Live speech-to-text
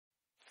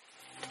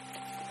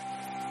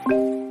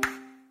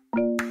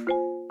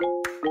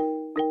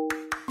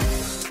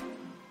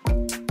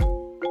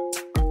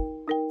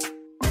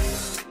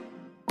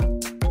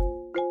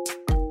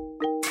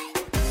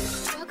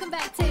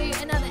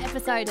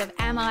episode of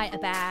Am I a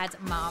Bad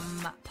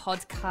Mum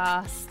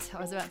podcast. I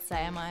was about to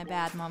say, am I a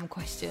bad mum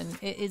question.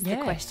 It is the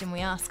question we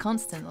ask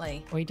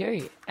constantly. We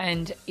do.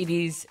 And it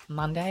is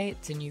Monday.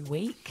 It's a new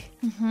week.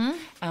 Mm-hmm.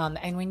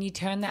 And when you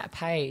turn that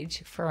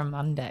page for a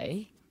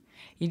Monday,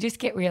 you just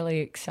get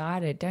really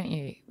excited, don't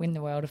you? In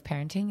the world of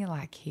parenting, you're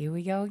like, here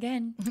we go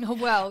again.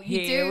 Well, you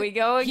Here do. we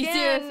go You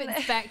again. do if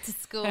it's back to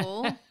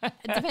school.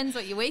 It depends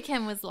what your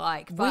weekend was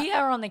like. But We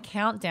are on the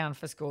countdown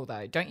for school,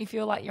 though. Don't you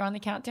feel like you're on the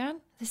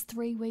countdown? there's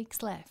 3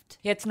 weeks left.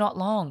 Yeah, it's not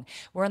long.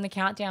 We're on the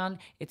countdown.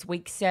 It's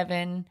week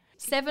 7,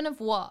 7 of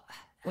what?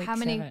 Week How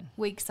many 7.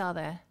 weeks are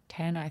there?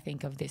 10, I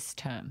think, of this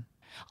term.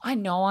 I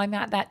know I'm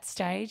at that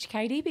stage,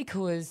 Katie,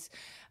 because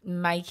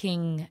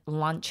making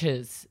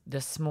lunches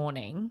this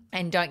morning,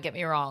 and don't get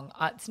me wrong,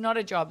 it's not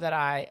a job that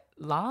I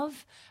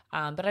love,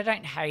 but I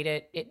don't hate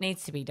it. It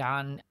needs to be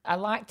done. I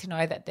like to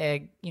know that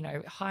they're,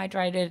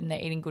 hydrated and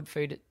they're eating good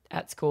food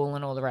at school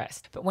and all the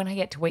rest. But when I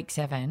get to week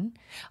 7,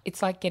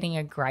 it's like getting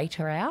a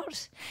grater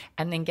out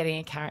and then getting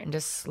a carrot and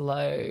just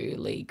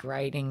slowly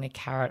grating the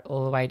carrot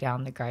all the way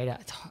down the grater.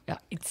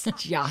 It's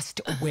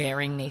just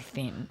wearing me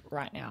thin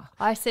right now.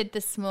 I said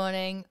this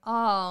morning,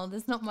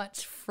 there's not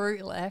much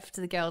fruit left.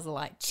 The girls are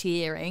like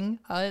cheering.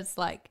 I was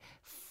like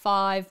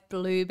 5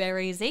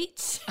 blueberries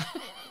each.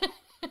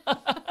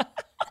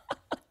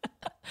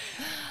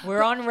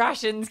 We're on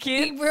rations,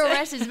 kids. We're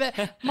rations,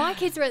 but my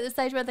kids are at the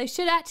stage where they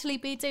should actually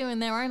be doing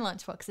their own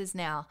lunchboxes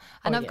now.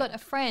 And I've got a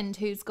friend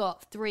who's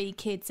got 3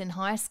 kids in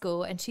high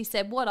school, and she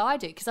said, what I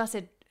do, because I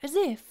said, as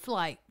if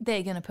like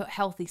they're going to put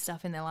healthy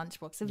stuff in their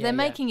lunchbox. If they're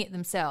making it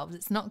themselves,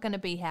 it's not going to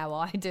be how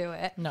I do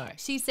it. No.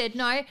 She said,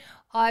 no,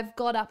 I've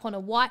got up on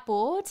a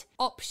whiteboard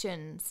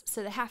options.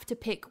 So they have to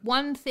pick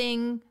one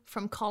thing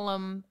from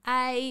column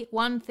A,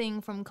 one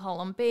thing from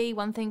column B,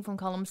 one thing from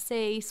column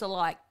C. So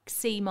like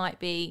C might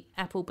be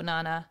apple,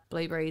 banana,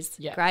 blueberries,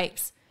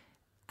 grapes.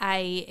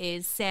 A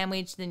is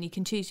sandwich, then you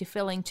can choose your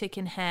filling,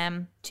 chicken,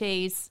 ham,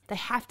 cheese. They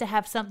have to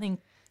have something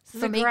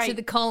from each of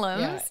the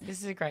columns. Yeah, this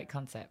is a great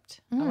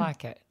concept. I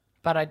like it.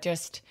 But I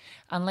just,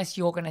 unless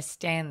you're going to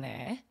stand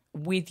there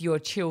with your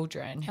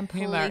children And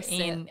who are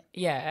police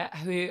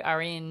who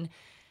are in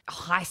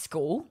high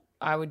school,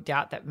 I would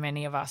doubt that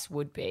many of us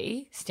would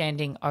be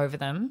standing over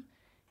them.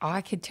 I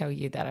could tell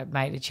you that I've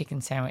made a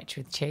chicken sandwich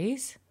with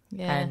cheese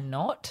and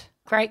not.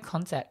 Great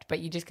concept, but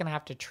you're just going to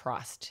have to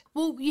trust.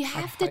 Well, you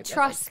have to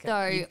trust,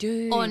 though, You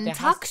do. on There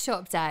tuck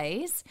shop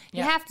days, you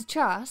Yeah. have to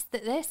trust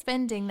that they're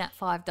spending that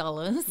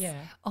 $5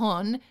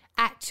 on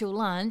actual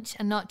lunch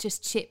and not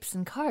just chips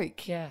and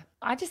Coke. Yeah.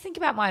 I just think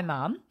about my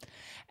mum,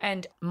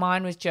 and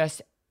mine was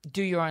just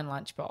do your own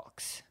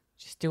lunchbox.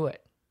 Just do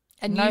it.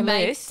 And No you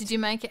list. did you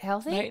make it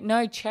healthy?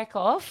 No check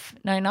off,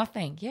 no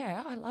nothing.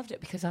 Yeah, I loved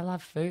it because I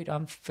love food.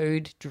 I'm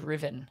food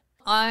driven.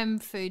 I'm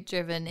food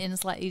driven in a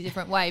slightly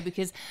different way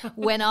because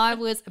when I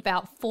was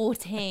about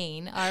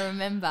 14, I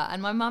remember,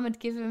 and my mum had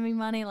given me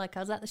money, like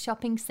I was at the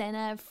shopping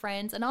centre,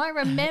 friends, and I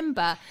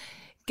remember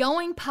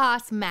going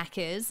past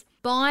Macca's,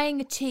 buying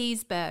a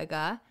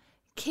cheeseburger,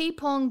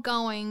 keep on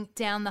going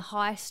down the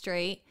high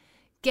street,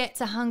 get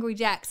to Hungry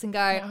Jack's and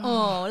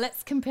go,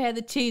 let's compare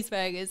the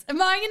cheeseburgers and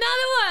buying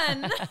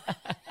another one.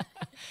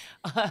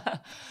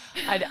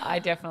 I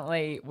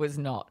definitely was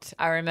not.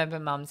 I remember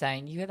Mum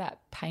saying, "You're that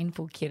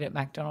painful kid at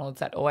McDonald's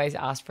that always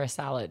asked for a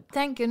salad."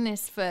 Thank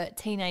goodness for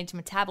teenage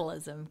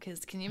metabolism,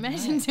 because can you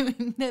imagine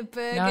doing the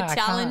burger No, I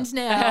challenge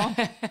can't.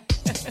 now?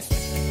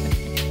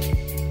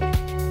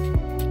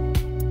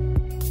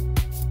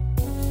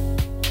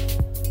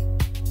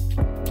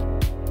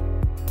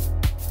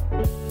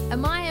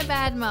 Am I a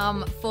bad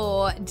mum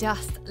for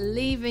just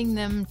leaving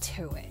them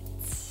to it?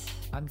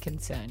 I'm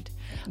concerned.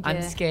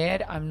 I'm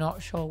scared. I'm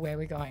not sure where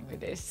we're going with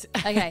this.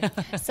 Okay,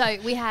 so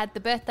we had the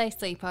birthday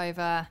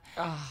sleepover.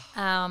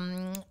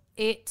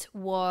 It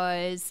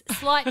was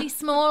slightly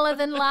smaller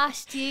than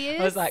last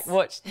year's. I was like,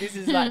 watch, this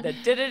is like the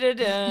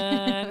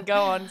da-da-da-da.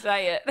 Go on,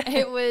 say it.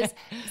 It was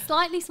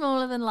slightly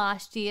smaller than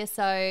last year.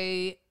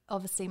 So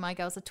obviously my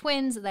girls are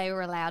twins. They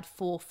were allowed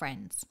 4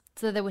 friends.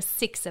 So there were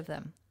 6 of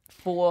them.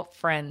 4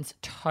 friends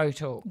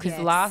total. Because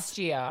Yes. last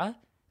year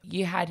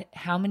you had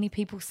how many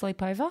people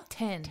sleep over?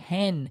 10.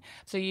 10.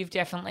 So you've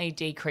definitely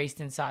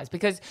decreased in size.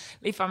 Because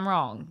if I'm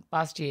wrong,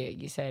 last year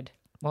you said,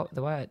 what were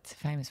the words?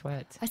 Famous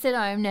words. I said,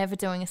 I'm never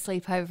doing a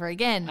sleepover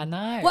again. I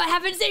know. What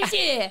happens this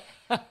year?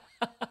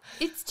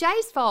 It's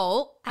Jay's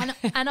fault.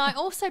 And I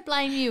also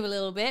blame you a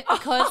little bit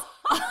because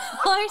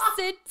I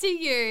said to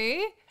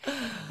you,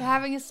 we're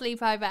having a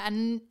sleepover,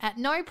 and at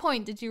no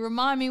point did you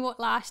remind me what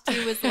last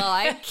year was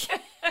like.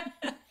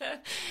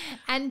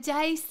 And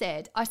Jay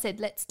said, I said,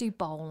 let's do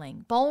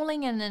bowling.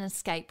 Bowling and an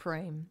escape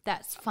room.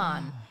 That's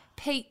fun.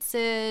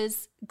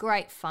 Pizzas,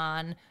 great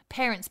fun.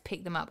 Parents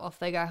pick them up, off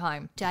they go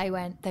home. Jay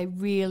went, they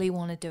really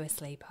want to do a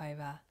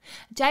sleepover.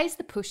 Jay's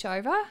the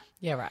pushover.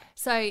 Yeah, right.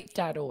 So,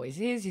 Dad always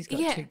is. He's got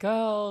Yeah. 2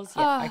 girls.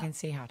 Yeah, I can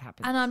see how it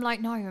happens. and I'm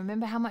like, no,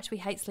 remember how much we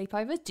hate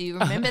sleepovers? Do you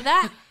remember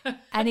that?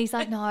 And he's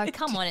like, no,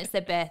 come on, it's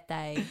their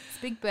birthday. It's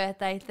a big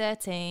birthday,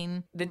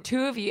 13. The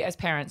 2 of you as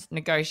parents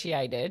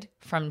negotiated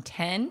from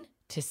 10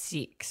 to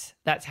 6.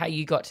 That's how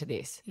you got to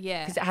this.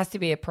 Yeah. Because it has to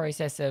be a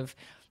process of,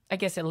 I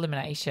guess,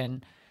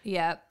 elimination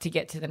Yeah. to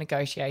get to the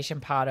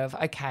negotiation part of,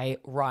 okay,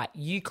 right,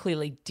 you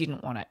clearly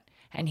didn't want it.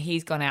 And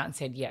he's gone out and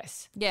said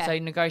yes. Yeah. So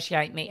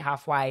negotiate, meet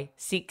halfway,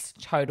 6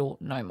 total,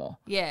 no more.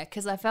 Yeah,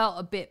 because I felt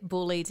a bit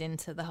bullied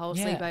into the whole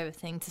Yeah. sleepover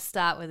thing to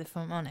start with, if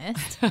I'm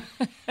honest.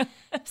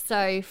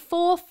 So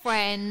 4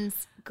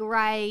 friends,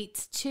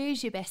 great.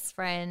 Choose your best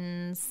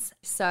friends.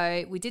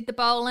 So we did the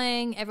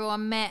bowling.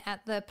 Everyone met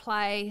at the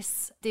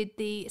place, did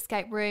the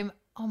escape room.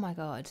 Oh, my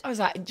God. I was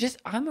like,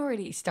 I'm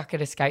already stuck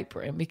at escape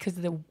room because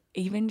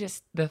even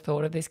just the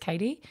thought of this,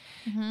 Katie,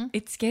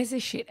 it scares the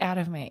shit out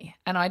of me.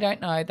 And I don't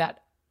know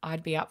that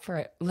I'd be up for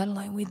it, let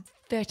alone with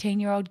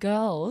 13-year-old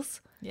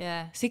girls,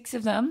 Yeah. 6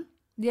 of them.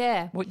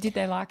 Yeah. Did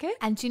they like it?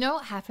 And do you know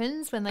what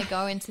happens when they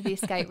go into the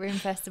escape room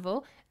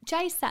festival?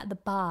 Jay sat at the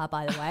bar,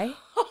 by the way.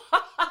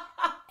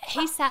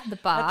 He sat at the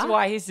bar. That's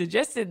why he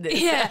suggested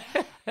this. Yeah.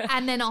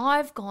 And then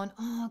I've gone,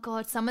 oh,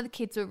 God, some of the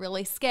kids were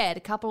really scared.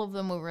 A couple of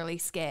them were really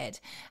scared.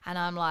 And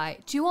I'm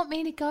like, do you want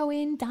me to go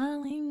in,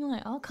 darling?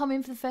 Like, I'll come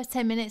in for the first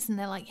 10 minutes. And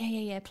they're like,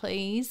 yeah,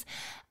 please.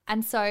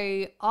 And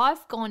so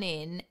I've gone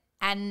in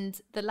and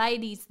the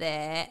lady's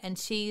there and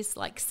she's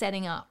like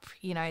setting up,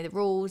 the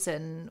rules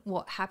and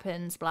what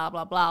happens, blah,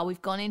 blah, blah.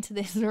 We've gone into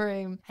this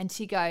room and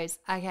she goes,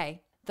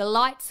 okay, the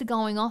lights are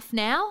going off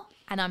now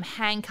and I'm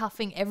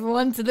handcuffing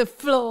everyone to the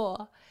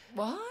floor.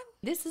 What?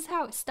 This is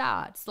how it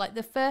starts. Like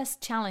the first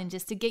challenge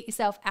is to get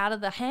yourself out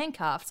of the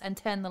handcuffs and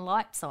turn the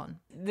lights on.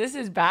 This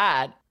is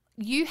bad.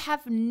 You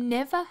have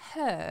never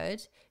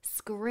heard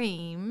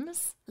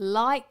screams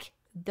like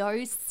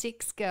those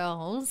 6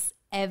 girls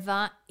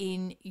ever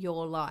in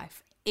your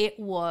life. It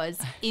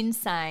was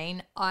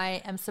insane.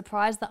 I am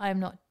surprised that I'm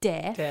not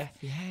deaf.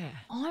 Yeah.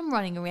 I'm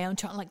running around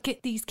trying to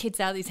get these kids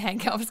out of these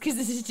handcuffs because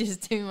this is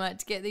just too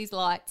much. Get these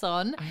lights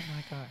on. Oh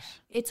my gosh.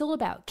 It's all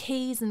about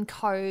keys and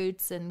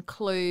codes and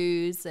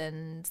clues,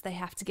 and they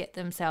have to get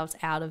themselves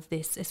out of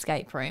this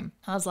escape room.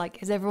 I was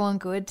like, is everyone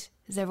good?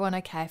 Is everyone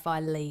okay if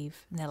I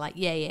leave? And they're like,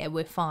 yeah,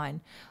 we're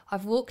fine.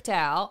 I've walked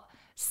out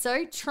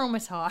so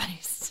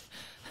traumatized.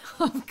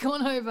 I've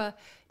gone over.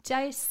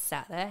 Jay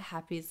sat there,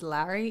 happy as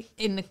Larry,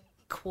 in the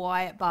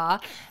quiet bar.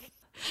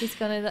 He's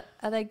gone,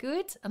 are they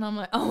good? And I'm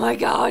like, oh my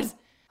God,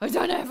 I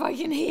don't know if I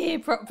can hear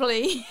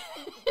properly.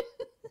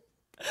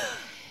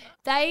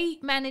 They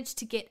managed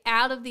to get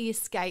out of the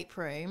escape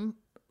room,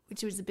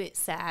 which was a bit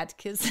sad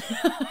because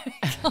I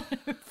kind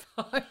of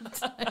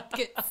hoped I'd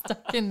get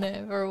stuck in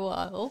there for a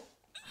while.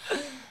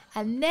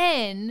 And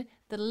then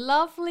the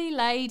lovely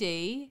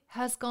lady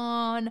has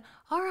gone,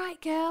 all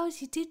right,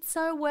 girls, you did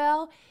so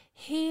well.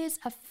 Here's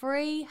a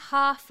free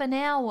half an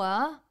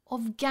hour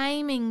of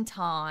gaming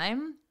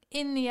time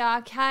in the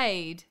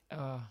arcade.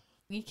 Oh,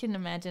 You can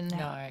imagine no,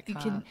 how I you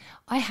can't. can.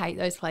 I hate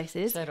those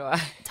places. So do I.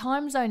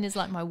 Time zone is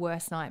like my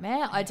worst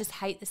nightmare. I just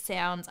hate the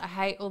sounds. I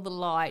hate all the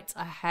lights.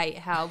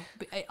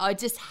 I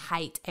just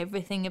hate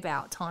everything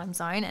about time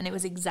zone. And it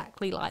was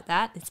exactly like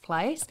that, this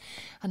place.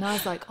 And I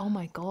was like, oh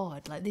my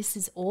God, like this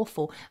is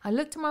awful. I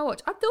looked at my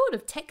watch. I thought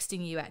of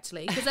texting you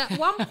actually, because at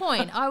one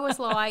point I was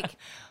like,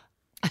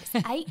 it's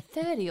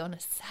 8:30 on a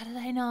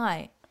Saturday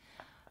night.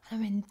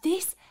 I'm in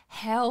this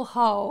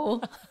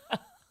hellhole.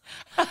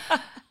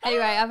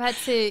 Anyway, I've had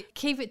to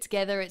keep it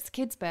together. It's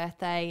kid's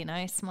birthday,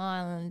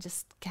 smile and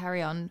just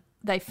carry on.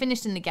 They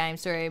finished in the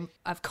games room.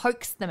 I've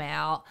coaxed them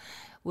out.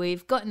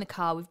 We've got in the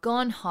car. We've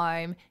gone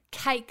home.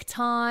 Cake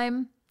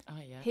time. Oh,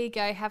 yeah. Here you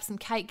go. Have some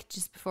cake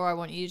just before I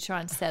want you to try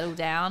and settle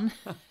down.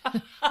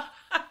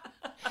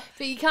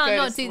 But you can't Go to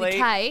not do the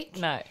sleep. cake.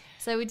 No.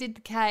 So we did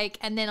the cake,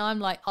 and then I'm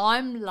like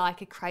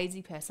a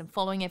crazy person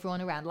following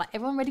everyone around. Like,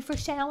 everyone ready for a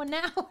shower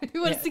now?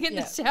 Who wants to get in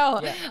the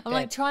shower? Yeah, I'm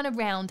like trying to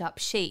round up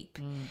sheep.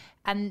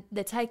 And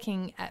they're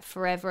taking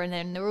forever, and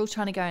then they're all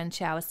trying to go in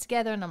showers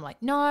together. And I'm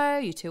like, no,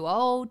 you're too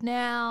old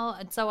now.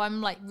 And so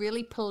I'm like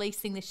really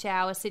policing the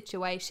shower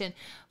situation.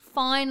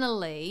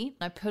 Finally,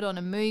 I put on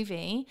a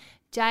movie.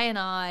 Jay and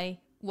I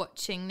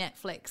watching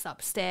Netflix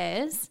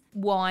upstairs,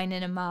 wine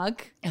in a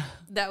mug.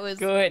 That was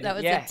Good. That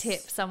was Yes. a tip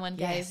someone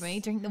Yes. gave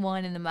me. Drink the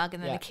wine in the mug,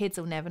 and then Yeah. the kids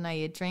will never know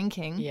you're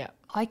drinking. Yeah.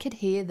 I could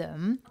hear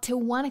them till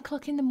 1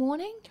 o'clock in the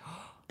morning.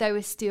 They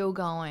were still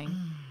going.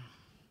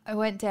 I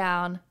went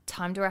down.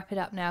 Time to wrap it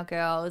up now,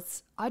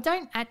 girls. I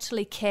don't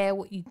actually care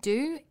what you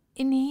do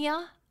in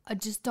here. I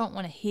just don't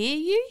want to hear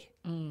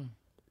you.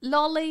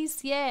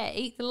 Lollies, yeah,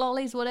 eat the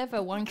lollies,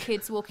 whatever. One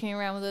kid's walking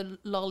around with a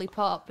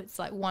lollipop. It's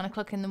like 1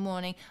 o'clock in the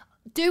morning.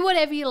 Do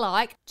whatever you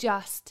like.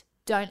 Just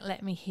don't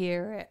let me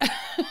hear it.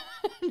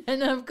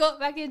 And I've got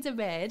back into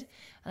bed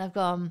and I've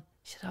gone,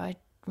 should I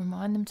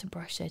remind them to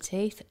brush their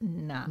teeth?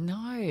 Nah.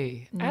 No.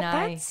 No. At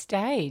that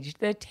stage,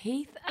 the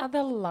teeth are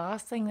the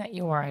last thing that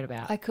you're worried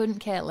about. I couldn't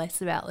care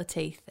less about the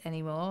teeth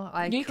anymore.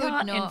 You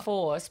can't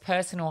enforce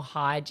personal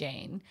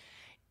hygiene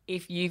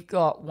if you've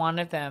got one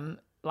of them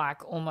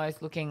like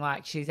almost looking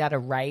like she's at a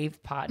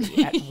rave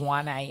party at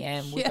 1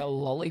 a.m. with a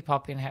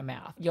lollipop in her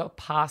mouth. You're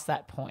past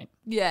that point.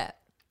 Yeah.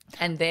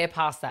 And they're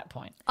past that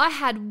point. I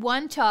had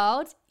one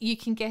child, you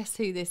can guess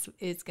who this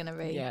is going to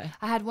be. Yeah.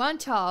 I had one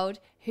child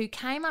who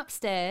came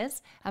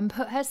upstairs and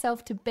put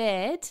herself to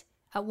bed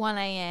at 1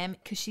 a.m.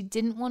 because she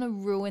didn't want to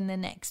ruin the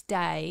next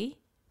day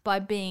by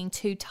being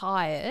too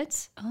tired.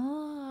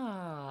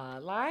 Oh,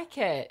 like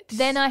it.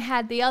 Then I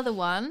had the other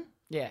one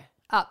Yeah.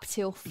 up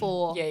till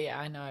 4. Yeah,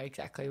 I know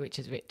exactly which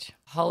is which.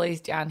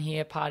 Holly's down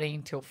here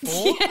partying till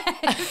 4.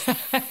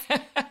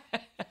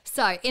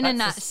 So, in a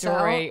That's the nutshell,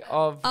 story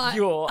of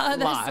your life.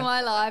 That's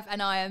my life,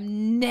 and I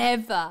am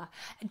never,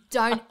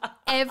 don't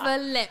ever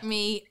let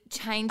me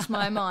change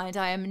my mind.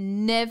 I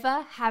am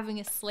never having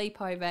a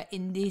sleepover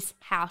in this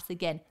house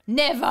again.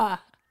 Never.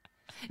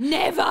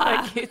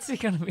 The kids are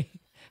going to be...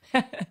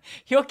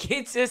 Your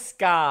kids are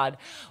scarred.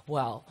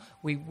 Well,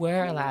 we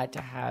were allowed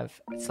to have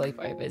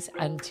sleepovers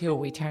until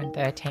we turned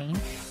 13.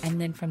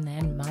 And then from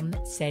then, Mum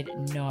said,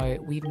 no,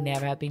 we've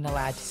never been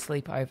allowed to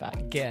sleep over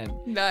again.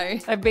 No.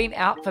 They've been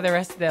out for the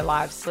rest of their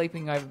lives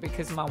sleeping over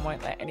because Mum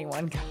won't let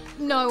anyone go.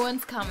 No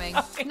one's coming.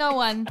 No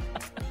one.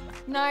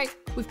 No,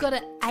 we've got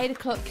an 8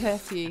 o'clock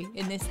curfew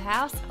in this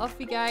house. Off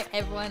you go,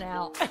 everyone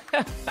out.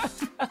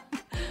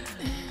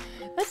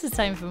 That's the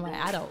same for my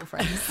adult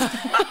friends.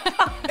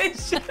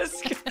 It's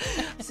just,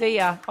 see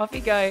ya, off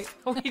you go.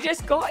 We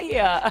just got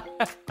here.